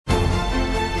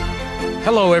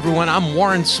Hello, everyone. I'm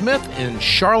Warren Smith in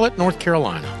Charlotte, North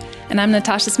Carolina. And I'm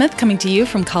Natasha Smith, coming to you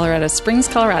from Colorado Springs,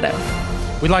 Colorado.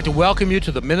 We'd like to welcome you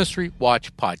to the Ministry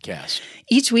Watch podcast.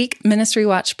 Each week, Ministry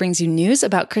Watch brings you news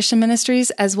about Christian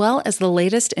ministries, as well as the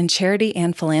latest in charity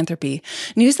and philanthropy.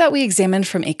 News that we examine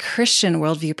from a Christian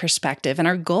worldview perspective. And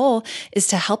our goal is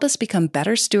to help us become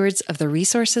better stewards of the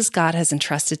resources God has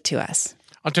entrusted to us.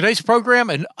 On today's program,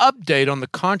 an update on the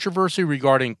controversy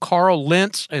regarding Carl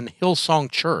Lentz and Hillsong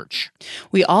Church.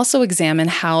 We also examine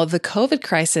how the COVID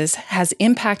crisis has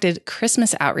impacted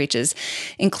Christmas outreaches,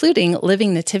 including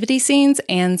living nativity scenes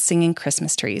and singing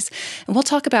Christmas trees. And we'll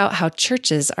talk about how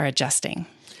churches are adjusting.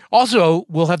 Also,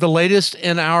 we'll have the latest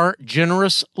in our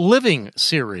Generous Living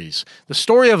series, the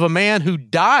story of a man who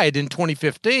died in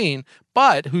 2015,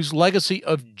 but whose legacy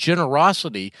of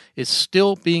generosity is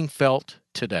still being felt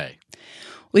today.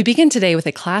 We begin today with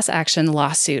a class action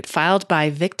lawsuit filed by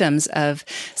victims of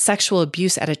sexual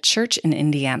abuse at a church in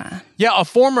Indiana. Yeah, a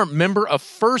former member of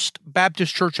First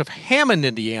Baptist Church of Hammond,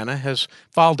 Indiana, has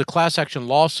filed a class action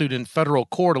lawsuit in federal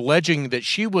court alleging that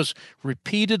she was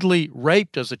repeatedly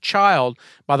raped as a child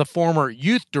by the former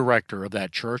youth director of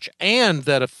that church, and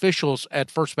that officials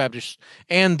at First Baptist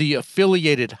and the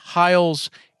affiliated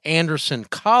Hyles-Anderson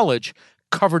College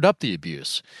covered up the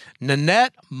abuse.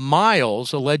 Nanette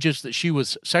Miles alleges that she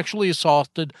was sexually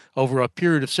assaulted over a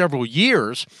period of several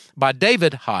years by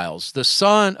David Hyles, the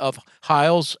son of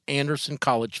Hyles-Anderson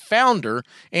College founder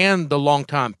and the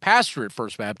longtime pastor at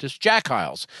First Baptist, Jack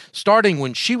Hyles, starting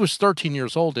when she was 13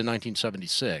 years old in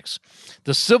 1976.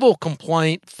 The civil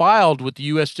complaint filed with the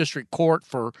U.S. District Court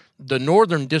for the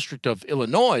Northern District of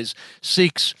Illinois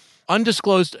seeks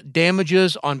undisclosed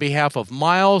damages on behalf of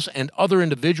Miles and other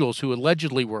individuals who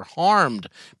allegedly were harmed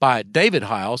by David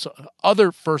Hyles,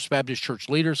 other First Baptist Church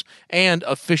leaders, and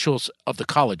officials of the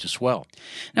college as well.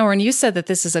 Now, Warren, you said that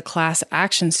this is a class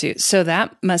action suit, so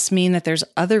that must mean that there's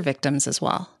other victims as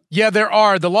well. Yeah, there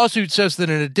are. The lawsuit says that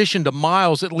in addition to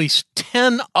Miles, at least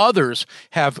 10 others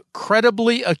have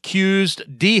credibly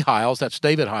accused D. Hyles, that's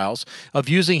David Hyles, of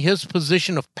using his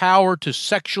position of power to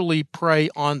sexually prey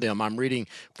on them. I'm reading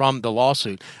from the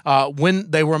lawsuit. When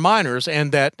they were minors,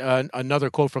 and that, another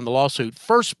quote from the lawsuit,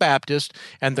 First Baptist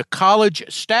and the college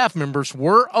staff members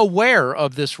were aware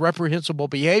of this reprehensible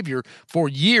behavior for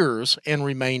years and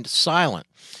remained silent.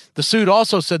 The suit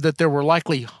also said that there were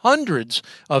likely hundreds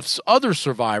of other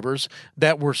survivors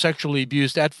that were sexually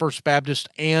abused at First Baptist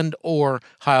and or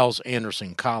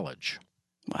Hyles-Anderson College.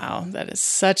 Wow, that is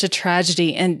such a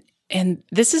tragedy. And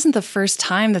this isn't the first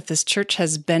time that this church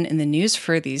has been in the news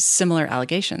for these similar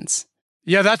allegations.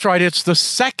 Yeah, that's right. It's the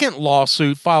second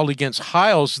lawsuit filed against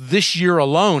Hyles this year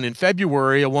alone. In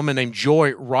February, a woman named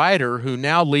Joy Ryder, who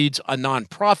now leads a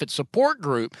nonprofit support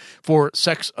group for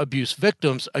sex abuse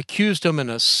victims, accused him in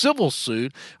a civil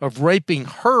suit of raping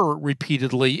her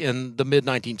repeatedly in the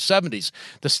mid-1970s.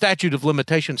 The statute of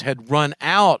limitations had run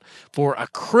out for a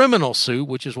criminal suit,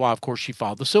 which is why, of course, she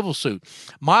filed the civil suit.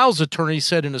 Miles' attorney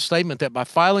said in a statement that by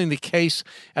filing the case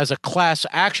as a class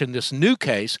action, this new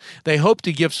case, they hope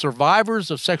to give survivors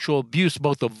of sexual abuse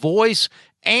both a voice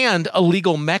and a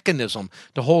legal mechanism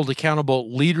to hold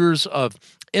accountable leaders of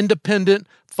independent,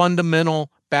 fundamental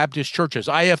Baptist churches,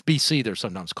 IFBC they're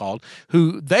sometimes called,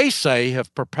 who they say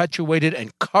have perpetuated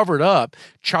and covered up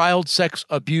child sex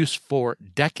abuse for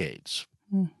decades.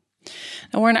 Now,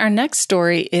 Warren, our next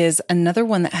story is another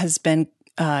one that has been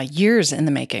years in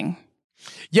the making.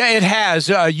 Yeah, it has.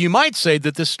 You might say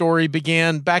that this story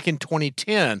began back in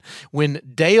 2010 when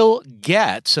Dale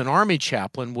Getz, an Army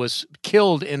chaplain, was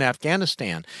killed in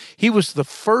Afghanistan. He was the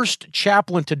first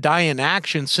chaplain to die in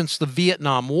action since the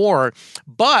Vietnam War,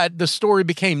 but the story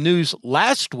became news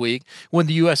last week when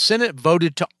the U.S. Senate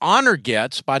voted to honor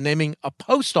Getz by naming a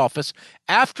post office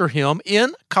after him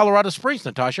in Colorado Springs,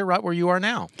 Natasha, right where you are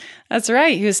now. That's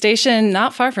right. He was stationed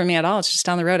not far from me at all. It's just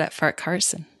down the road at Fort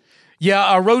Carson.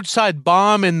 Yeah, a roadside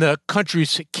bomb in the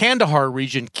country's Kandahar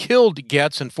region killed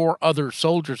Getz and 4 other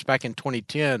soldiers back in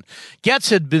 2010. Getz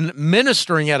had been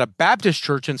ministering at a Baptist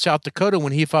church in South Dakota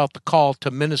when he felt the call to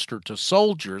minister to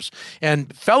soldiers,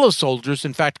 and fellow soldiers,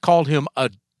 in fact, called him a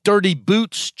Dirty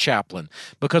Boots chaplain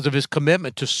because of his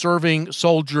commitment to serving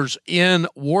soldiers in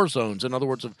war zones. In other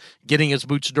words, of getting his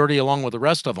boots dirty along with the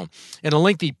rest of them. In a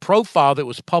lengthy profile that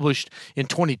was published in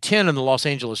 2010 in the Los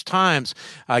Angeles Times,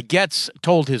 Getz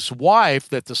told his wife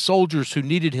that the soldiers who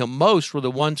needed him most were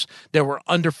the ones that were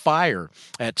under fire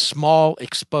at small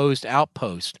exposed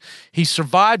outposts. He's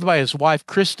survived by his wife,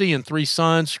 Christy, and 3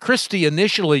 sons. Christy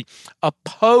initially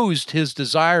opposed his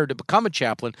desire to become a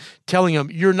chaplain, telling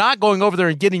him, "You're not going over there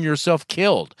and getting getting yourself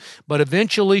killed. But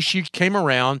eventually she came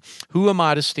around. Who am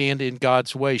I to stand in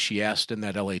God's way, she asked in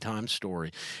that LA Times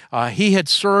story. He had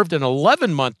served an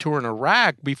 11-month tour in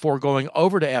Iraq before going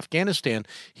over to Afghanistan.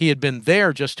 He had been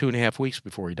there just 2.5 weeks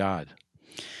before he died.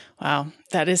 Wow,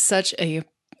 that is such a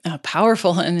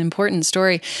powerful and important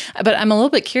story. But I'm a little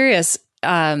bit curious.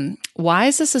 Why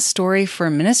is this a story for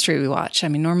Ministry We Watch? I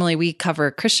mean, normally we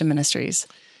cover Christian ministries.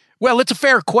 Well, it's a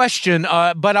fair question,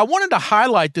 but I wanted to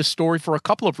highlight this story for a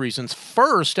couple of reasons.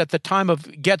 First, at the time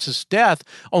of Getz's death,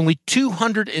 only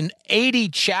 280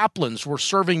 chaplains were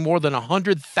serving more than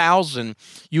 100,000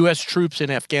 U.S. troops in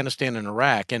Afghanistan and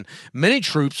Iraq, and many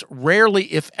troops rarely,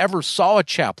 if ever, saw a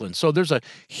chaplain. So there's a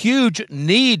huge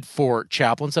need for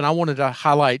chaplains, and I wanted to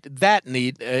highlight that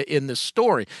need in this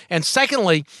story. And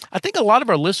secondly, I think a lot of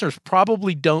our listeners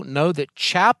probably don't know that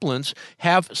chaplains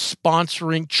have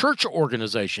sponsoring church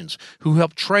organizations who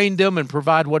help train them and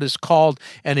provide what is called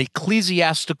an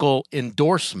ecclesiastical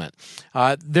endorsement.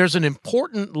 There's an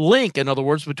important link, in other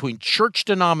words, between church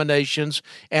denominations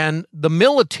and the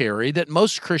military that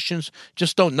most Christians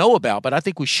just don't know about, but I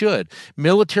think we should.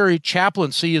 Military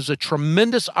chaplaincy is a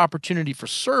tremendous opportunity for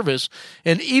service,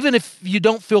 and even if you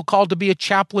don't feel called to be a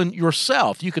chaplain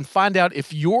yourself, you can find out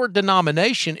if your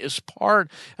denomination is part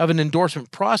of an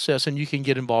endorsement process, and you can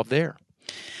get involved there.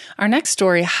 Our next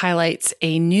story highlights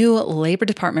a new Labor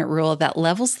Department rule that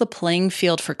levels the playing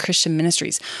field for Christian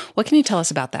ministries. What can you tell us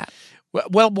about that?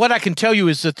 Well, what I can tell you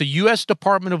is that the U.S.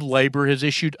 Department of Labor has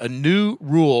issued a new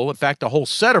rule, in fact, a whole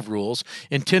set of rules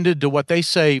intended to what they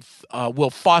say will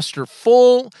foster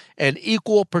full and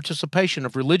equal participation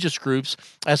of religious groups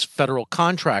as federal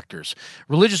contractors.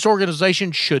 Religious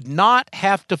organizations should not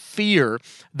have to fear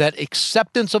that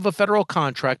acceptance of a federal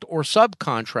contract or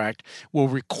subcontract will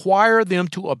require them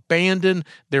to abandon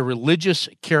their religious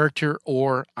character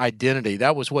or identity.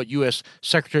 That was what U.S.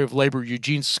 Secretary of Labor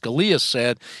Eugene Scalia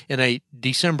said in a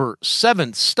December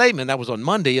 7th statement, that was on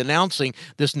Monday, announcing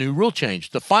this new rule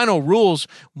change. The final rules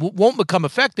won't become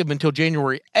effective until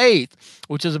January 8th,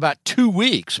 which is about 2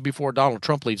 weeks before Donald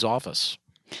Trump leaves office.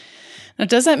 Now,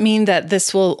 does that mean that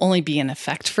this will only be in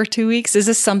effect for 2 weeks? Is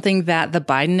this something that the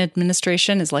Biden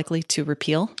administration is likely to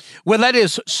repeal? Well, that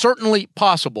is certainly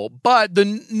possible, but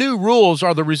the new rules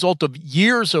are the result of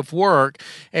years of work,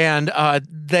 and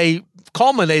they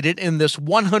culminated in this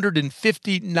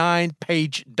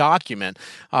 159-page document.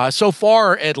 So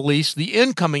far, at least, the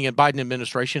incoming Biden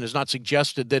administration has not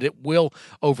suggested that it will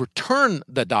overturn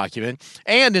the document.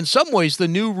 And in some ways, the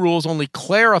new rules only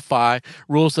clarify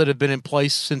rules that have been in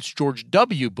place since George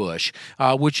W. Bush,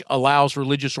 which allows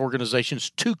religious organizations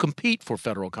to compete for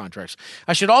federal contracts.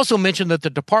 I should also mention that the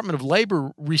Department of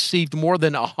Labor received more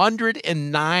than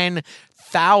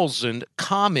 109,000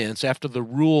 comments after the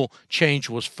rule change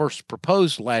was first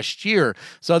proposed last year.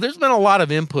 So there's been a lot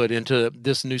of input into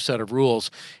this new set of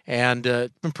rules, and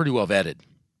it's been pretty well vetted.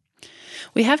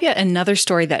 We have yet another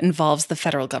story that involves the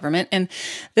federal government. And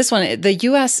this one, the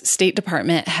U.S. State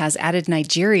Department has added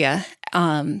Nigeria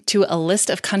to a list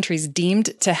of countries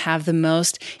deemed to have the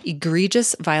most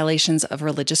egregious violations of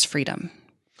religious freedom.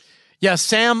 Yeah,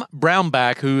 Sam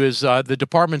Brownback, who is the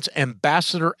department's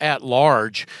ambassador at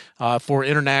large for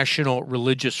international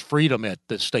religious freedom at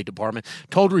the State Department,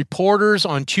 told reporters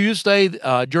on Tuesday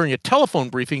during a telephone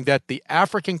briefing that the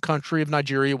African country of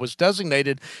Nigeria was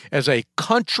designated as a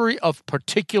country of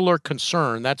particular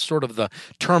concern. That's sort of the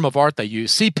term of art they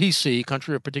use, CPC,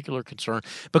 country of particular concern,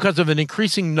 because of an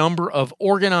increasing number of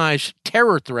organized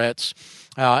terror threats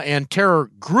and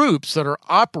terror groups that are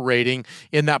operating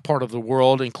in that part of the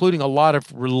world, including a lot of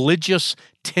religious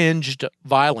tinged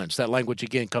violence. That language,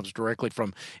 again, comes directly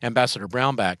from Ambassador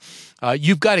Brownback.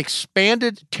 You've got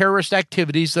expanded terrorist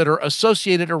activities that are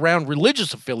associated around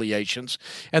religious affiliations,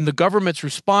 and the government's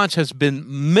response has been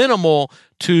minimal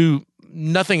to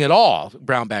nothing at all,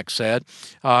 Brownback said.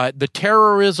 The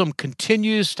terrorism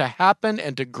continues to happen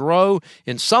and to grow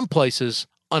in some places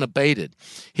unabated.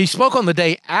 He spoke on the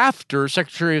day after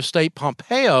Secretary of State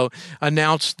Pompeo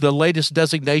announced the latest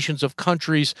designations of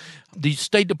countries the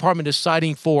State Department is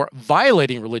citing for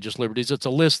violating religious liberties. It's a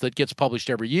list that gets published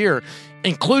every year,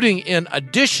 including, in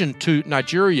addition to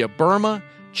Nigeria, Burma,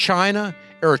 China,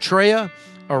 Eritrea,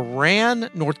 Iran,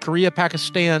 North Korea,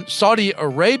 Pakistan, Saudi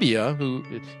Arabia, who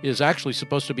is actually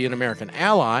supposed to be an American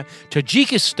ally,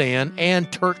 Tajikistan, and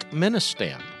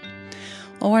Turkmenistan.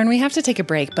 Well, Warren, we have to take a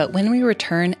break, but when we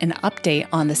return, an update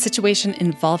on the situation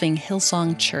involving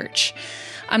Hillsong Church.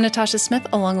 I'm Natasha Smith,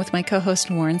 along with my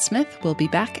co-host Warren Smith. We'll be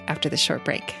back after this short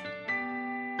break.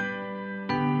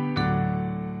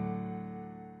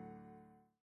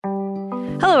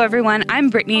 Hello, everyone. I'm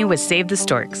Brittany with Save the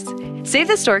Storks. Save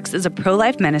the Storks is a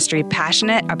pro-life ministry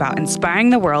passionate about inspiring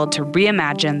the world to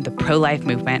reimagine the pro-life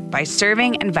movement by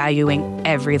serving and valuing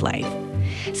every life.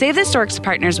 Save the Storks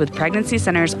partners with pregnancy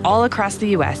centers all across the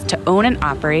U.S. to own and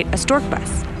operate a stork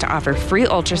bus to offer free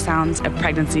ultrasounds and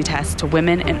pregnancy tests to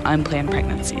women in unplanned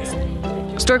pregnancies.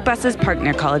 Stork buses park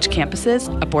near college campuses,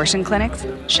 abortion clinics,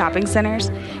 shopping centers,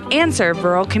 and serve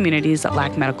rural communities that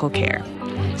lack medical care.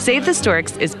 Save the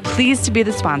Storks is pleased to be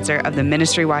the sponsor of the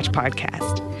Ministry Watch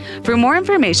podcast. For more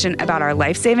information about our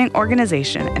life-saving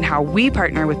organization and how we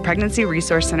partner with pregnancy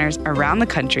resource centers around the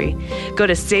country, go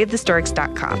to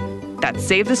SaveTheStorks.com. That's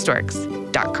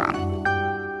SaveTheStorks.com.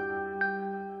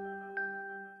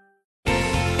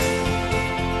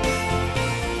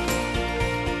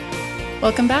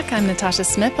 Welcome back. I'm Natasha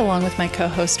Smith, along with my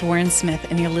co-host Warren Smith,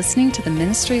 and you're listening to the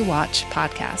Ministry Watch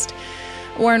podcast.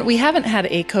 Warren, we haven't had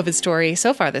a COVID story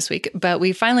so far this week, but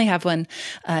we finally have one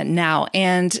now.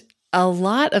 And a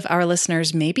lot of our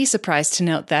listeners may be surprised to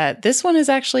note that this one is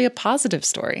actually a positive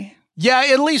story. Yeah,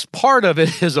 at least part of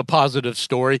it is a positive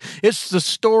story. It's the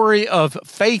story of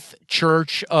Faith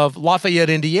Church of Lafayette,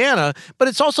 Indiana, but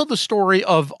it's also the story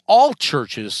of all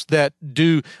churches that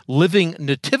do living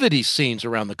nativity scenes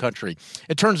around the country.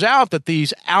 It turns out that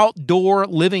these outdoor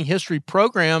living history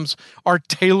programs are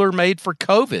tailor-made for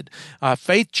COVID.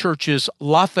 Faith Church's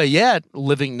Lafayette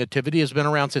Living Nativity has been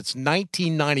around since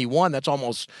 1991. That's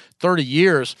almost 30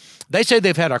 years. They say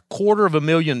they've had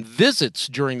 250,000 visits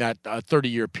during that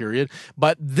 30-year period,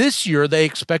 but this year they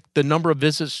expect the number of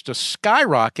visits to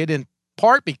skyrocket, in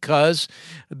part because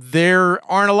there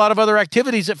aren't a lot of other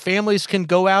activities that families can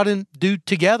go out and do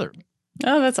together.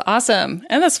 Oh, that's awesome.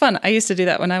 And that's fun. I used to do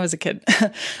that when I was a kid.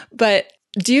 But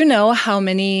do you know how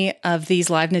many of these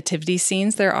live nativity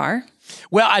scenes there are?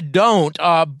 Well, I don't.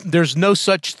 There's no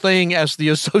such thing as the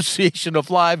Association of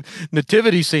Live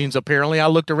Nativity Scenes, apparently. I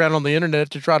looked around on the internet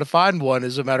to try to find one,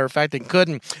 as a matter of fact, and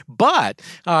couldn't. But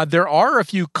there are a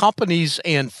few companies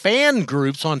and fan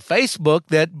groups on Facebook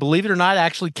that, believe it or not,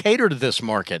 actually cater to this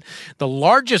market. The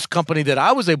largest company that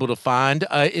I was able to find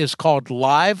is called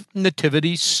Live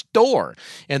Nativity Store,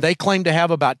 and they claim to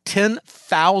have about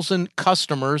 10,000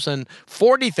 customers and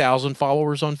 40,000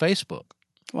 followers on Facebook.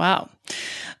 Wow.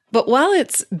 But while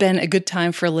it's been a good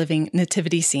time for living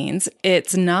nativity scenes,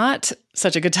 it's not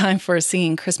such a good time for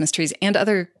singing Christmas trees and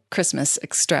other Christmas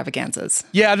extravaganzas.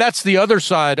 Yeah, that's the other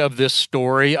side of this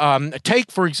story.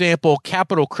 Take, for example,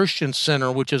 Capital Christian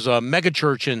Center, which is a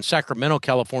megachurch in Sacramento,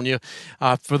 California.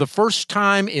 For the first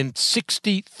time in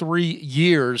 63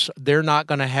 years, they're not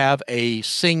going to have a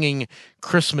singing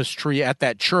Christmas tree at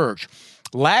that church.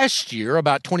 Last year,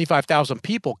 about 25,000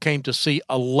 people came to see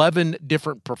 11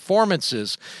 different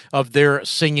performances of their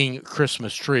singing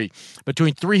Christmas tree.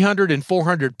 Between 300 and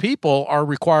 400 people are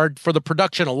required for the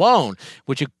production alone,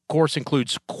 which of course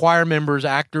includes choir members,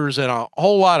 actors, and a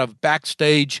whole lot of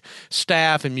backstage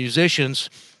staff and musicians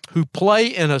who play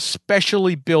in a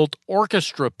specially built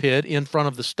orchestra pit in front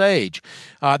of the stage.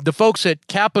 The folks at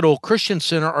Capital Christian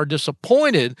Center are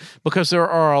disappointed because there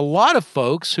are a lot of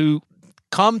folks who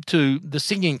come to the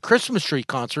singing Christmas tree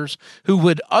concerts who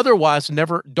would otherwise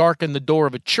never darken the door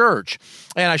of a church.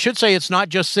 And I should say it's not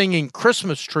just singing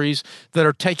Christmas trees that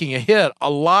are taking a hit. A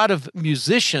lot of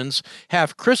musicians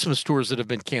have Christmas tours that have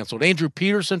been canceled. Andrew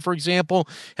Peterson, for example,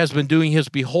 has been doing his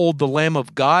Behold the Lamb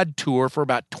of God tour for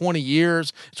about 20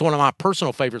 years. It's one of my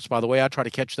personal favorites, by the way. I try to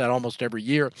catch that almost every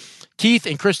year. Keith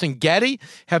and Kristen Getty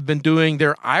have been doing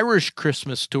their Irish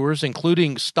Christmas tours,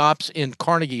 including stops in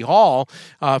Carnegie Hall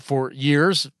for years.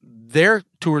 Their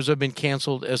tours have been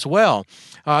canceled as well.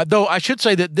 Though I should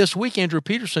say that this week, Andrew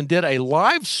Peterson did a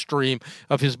live stream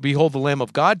of his Behold the Lamb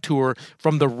of God tour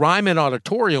from the Ryman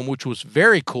Auditorium, which was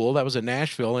very cool. That was in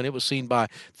Nashville, and it was seen by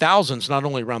thousands, not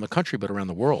only around the country, but around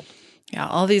the world. Yeah,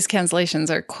 all these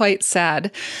cancellations are quite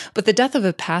sad. But the death of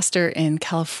a pastor in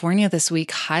California this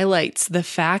week highlights the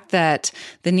fact that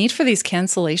the need for these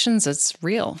cancellations is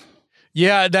real.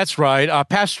 Yeah, that's right.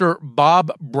 Pastor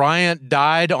Bob Bryant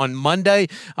died on Monday.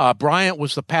 Bryant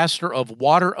was the pastor of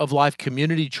Water of Life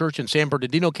Community Church in San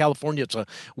Bernardino, California. It's a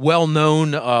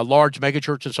well-known large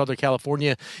megachurch in Southern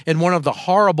California. And one of the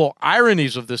horrible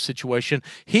ironies of this situation,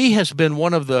 he has been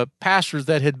one of the pastors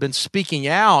that had been speaking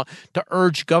out to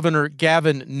urge Governor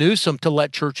Gavin Newsom to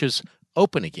let churches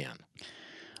open again.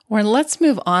 Warren, let's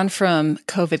move on from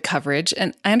COVID coverage.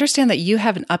 And I understand that you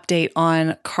have an update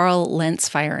on Carl Lentz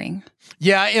firing.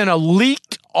 Yeah, in a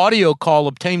leaked audio call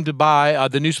obtained by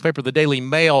the newspaper The Daily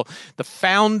Mail, the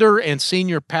founder and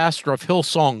senior pastor of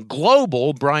Hillsong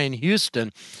Global, Brian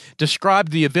Houston,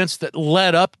 described the events that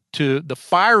led up to the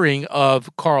firing of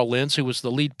Carl Lentz, who was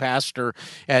the lead pastor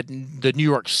at the New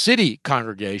York City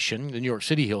congregation, the New York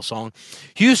City Hillsong.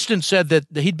 Houston said that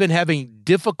he'd been having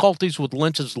difficulties with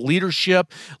Lentz's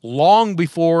leadership long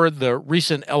before the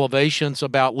recent elevations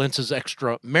about Lentz's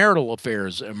extramarital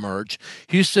affairs emerged.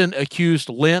 Houston accused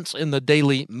Lentz in the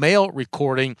Daily Mail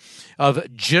recording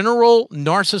of general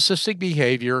narcissistic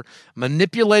behavior,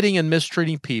 manipulating and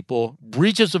mistreating people,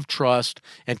 breaches of trust,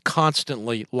 and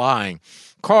constantly lying.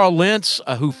 Carl Lentz,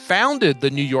 who founded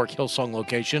the New York Hillsong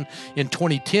location in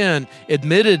 2010,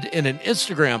 admitted in an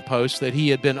Instagram post that he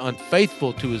had been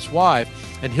unfaithful to his wife,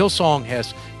 and Hillsong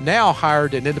has now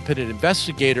hired an independent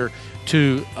investigator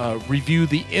to review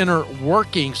the inner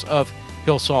workings of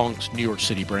Hillsong's New York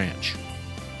City branch.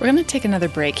 We're going to take another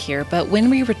break here, but when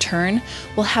we return,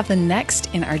 we'll have the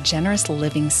next in our Generous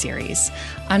Living series.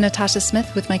 I'm Natasha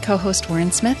Smith with my co-host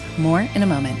Warren Smith. More in a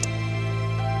moment.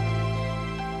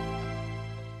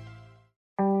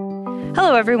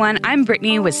 Hello, everyone. I'm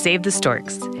Brittany with Save the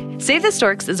Storks. Save the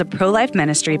Storks is a pro-life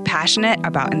ministry passionate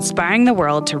about inspiring the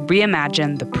world to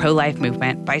reimagine the pro-life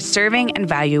movement by serving and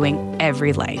valuing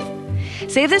every life.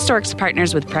 Save the Storks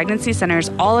partners with pregnancy centers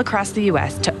all across the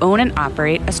U.S. to own and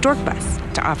operate a stork bus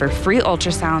to offer free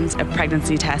ultrasounds and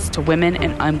pregnancy tests to women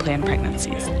in unplanned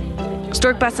pregnancies.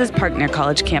 Stork buses park near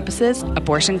college campuses,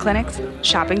 abortion clinics,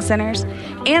 shopping centers,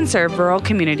 and serve rural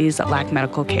communities that lack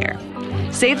medical care.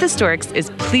 Save the Storks is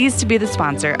pleased to be the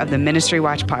sponsor of the Ministry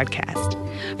Watch podcast.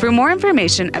 For more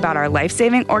information about our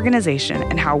life-saving organization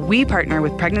and how we partner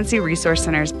with pregnancy resource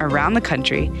centers around the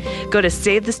country, go to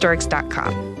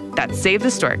SaveTheStorks.com. That's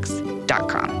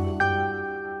SaveTheStorks.com.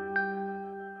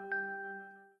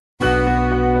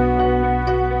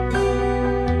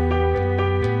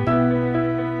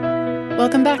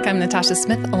 Welcome back. I'm Natasha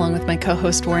Smith, along with my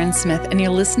co-host Warren Smith, and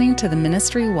you're listening to the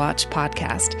Ministry Watch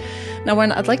podcast. Now,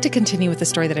 Warren, I'd like to continue with the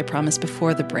story that I promised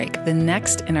before the break, the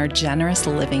next in our Generous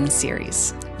Living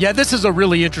series. Yeah, this is a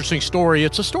really interesting story.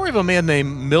 It's a story of a man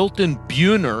named Milton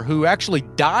Buhner, who actually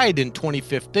died in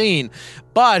 2015,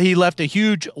 but he left a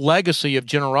huge legacy of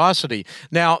generosity.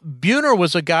 Now, Buhner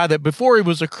was a guy that before he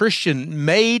was a Christian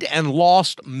made and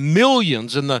lost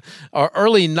millions in the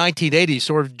early 1980s,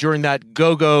 sort of during that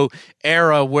go-go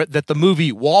era that the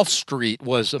movie Wall Street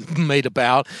was made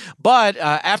about. But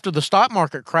after the stock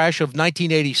market crash of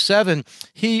 1987,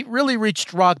 he really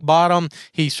reached rock bottom.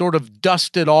 He sort of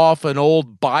dusted off an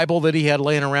old Bible that he had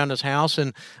laying around his house,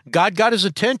 and God got his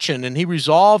attention, and he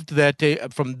resolved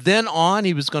that from then on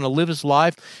he was going to live his life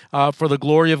for the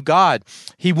glory of God.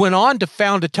 He went on to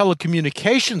found a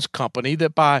telecommunications company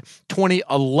that by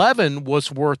 2011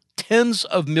 was worth tens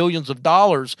of millions of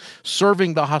dollars,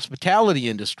 serving the hospitality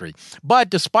industry. But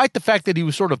despite the fact that he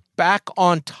was sort of back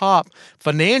on top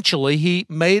financially, he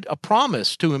made a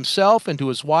promise to himself and to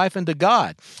his wife and to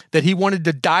God that he wanted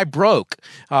to die broke,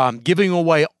 giving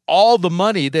away all the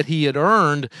money that he had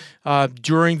earned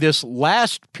during this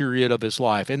last period of his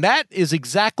life. And that is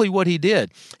exactly what he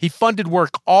did. He funded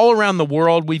work all around the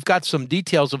world. We've got some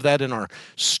details of that in our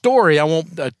story. I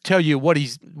won't tell you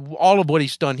all of what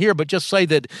he's done here, but just say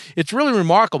that it's really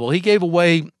remarkable. He gave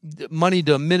away money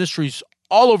to ministries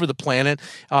all over the planet,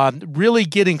 really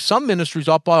getting some ministries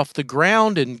up off the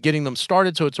ground and getting them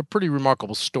started. So it's a pretty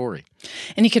remarkable story.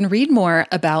 And you can read more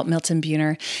about Milton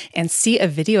Buhner and see a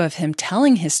video of him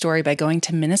telling his story by going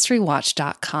to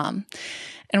ministrywatch.com.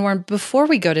 And Warren, before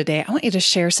we go today, I want you to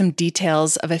share some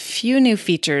details of a few new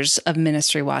features of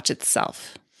Ministry Watch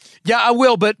itself. Yeah, I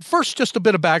will. But first, just a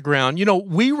bit of background. You know,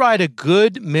 we write a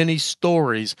good many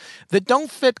stories that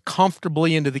don't fit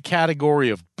comfortably into the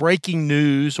category of breaking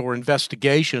news or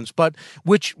investigations, but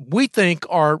which we think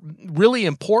are really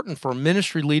important for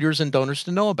ministry leaders and donors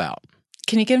to know about.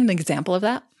 Can you give an example of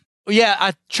that? Yeah,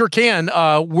 I sure can.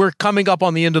 We're coming up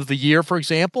on the end of the year, for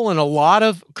example, and a lot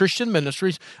of Christian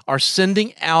ministries are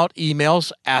sending out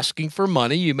emails asking for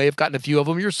money. You may have gotten a few of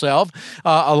them yourself.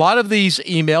 A lot of these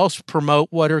emails promote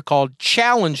what are called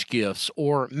challenge gifts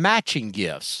or matching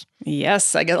gifts.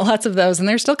 Yes, I get lots of those, and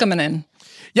they're still coming in.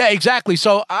 Yeah, exactly.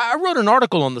 So I wrote an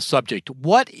article on the subject.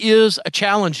 What is a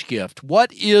challenge gift?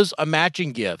 What is a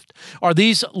matching gift? Are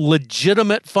these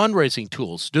legitimate fundraising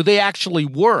tools? Do they actually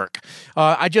work?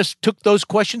 I just took those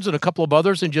questions and a couple of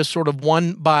others and just sort of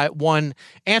one by one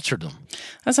answered them.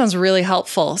 That sounds really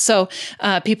helpful. So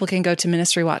people can go to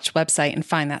Ministry Watch website and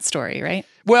find that story, right?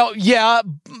 Well, yeah,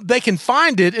 they can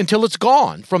find it until it's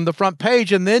gone from the front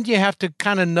page, and then you have to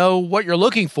kind of know what you're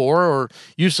looking for or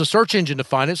use the search engine to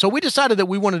find it. So we decided that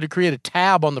we wanted to create a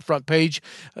tab on the front page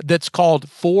that's called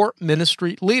For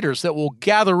Ministry Leaders that will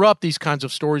gather up these kinds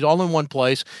of stories all in one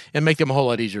place and make them a whole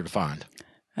lot easier to find.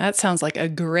 That sounds like a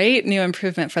great new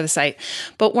improvement for the site.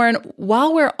 But Warren,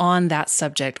 while we're on that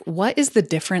subject, what is the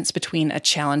difference between a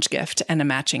challenge gift and a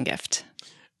matching gift?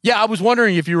 Yeah, I was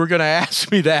wondering if you were going to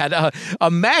ask me that.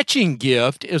 A matching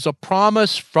gift is a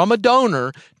promise from a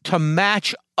donor to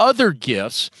match other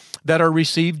gifts that are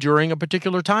received during a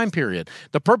particular time period.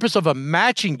 The purpose of a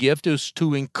matching gift is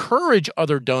to encourage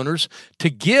other donors to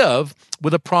give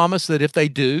with a promise that if they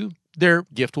do, their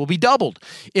gift will be doubled.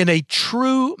 In a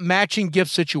true matching gift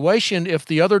situation, if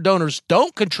the other donors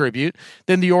don't contribute,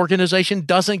 then the organization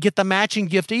doesn't get the matching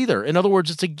gift either. In other words,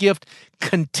 it's a gift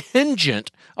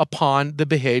contingent upon the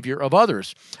behavior of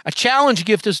others. A challenge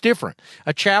gift is different.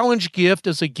 A challenge gift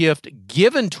is a gift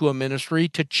given to a ministry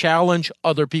to challenge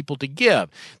other people to give.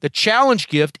 The challenge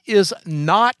gift is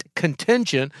not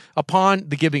contingent upon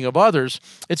the giving of others.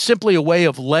 It's simply a way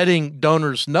of letting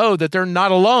donors know that they're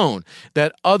not alone,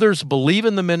 that others believe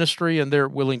in the ministry and they're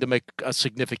willing to make a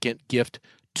significant gift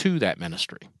to that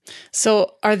ministry.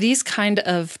 So are these kind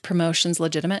of promotions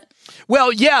legitimate?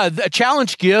 Well, yeah, the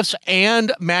challenge gifts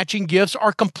and matching gifts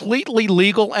are completely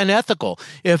legal and ethical.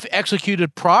 If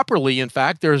executed properly, in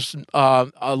fact, there's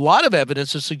a lot of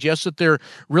evidence that suggests that they're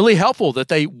really helpful, that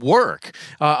they work.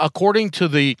 According to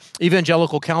the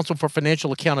Evangelical Council for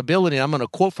Financial Accountability, I'm going to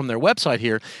quote from their website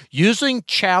here, using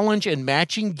challenge and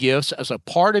matching gifts as a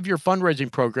part of your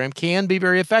fundraising program can be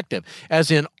very effective.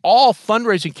 As in all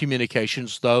fundraising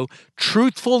communications, though,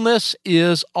 truthfulness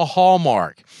is a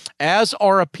hallmark, as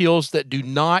are appeals that do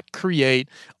not create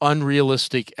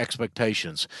unrealistic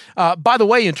expectations. By the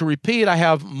way, and to repeat, I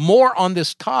have more on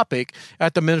this topic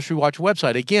at the Ministry Watch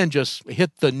website. Again, just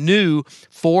hit the new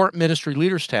For Ministry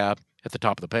Leaders tab at the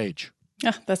top of the page.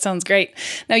 Yeah, that sounds great.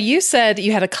 Now, you said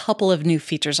you had a couple of new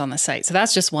features on the site, so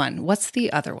that's just one. What's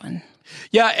the other one?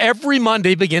 Yeah, every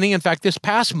Monday, beginning, in fact, this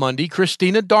past Monday,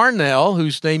 Christina Darnell,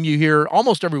 whose name you hear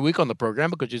almost every week on the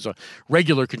program because she's a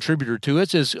regular contributor to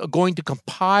us, is going to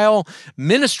compile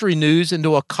ministry news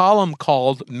into a column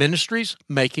called Ministries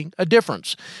Making a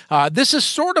Difference. This is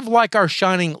sort of like our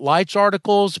Shining Lights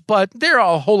articles, but they're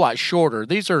a whole lot shorter.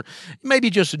 These are maybe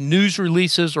just news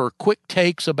releases or quick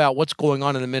takes about what's going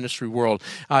on in the ministry world.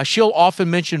 She'll often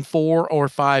mention 4 or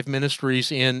 5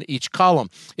 ministries in each column.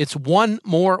 It's one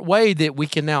more way that we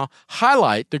can now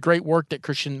highlight the great work that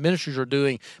Christian ministries are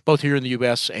doing both here in the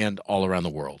U.S. and all around the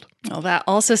world. Well, that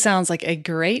also sounds like a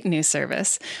great new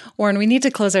service. Warren, we need to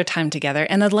close our time together,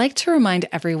 and I'd like to remind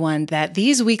everyone that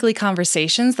these weekly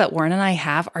conversations that Warren and I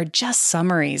have are just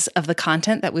summaries of the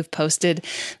content that we've posted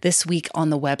this week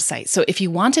on the website. So if you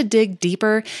want to dig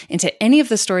deeper into any of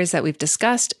the stories that we've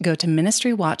discussed, go to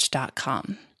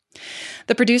ministrywatch.com.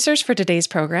 The producers for today's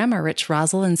program are Rich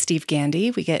Rosell and Steve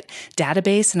Gandy. We get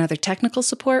database and other technical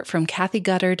support from Kathy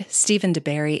Guttard, Stephen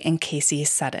DeBerry, and Casey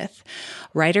Suddeth.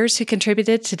 Writers who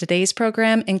contributed to today's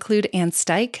program include Ann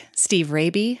Steich, Steve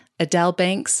Raby, Adele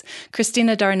Banks,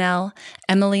 Christina Darnell,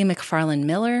 Emily McFarland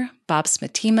Miller, Bob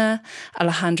Smatima,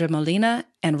 Alejandra Molina,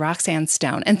 and Roxanne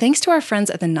Stone. And thanks to our friends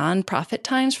at the Nonprofit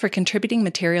Times for contributing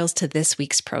materials to this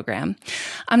week's program.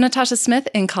 I'm Natasha Smith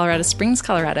in Colorado Springs,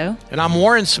 Colorado. And I'm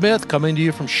Warren Smith coming to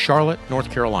you from Charlotte,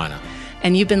 North Carolina.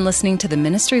 And you've been listening to the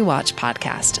Ministry Watch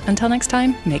podcast. Until next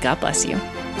time, may God bless you.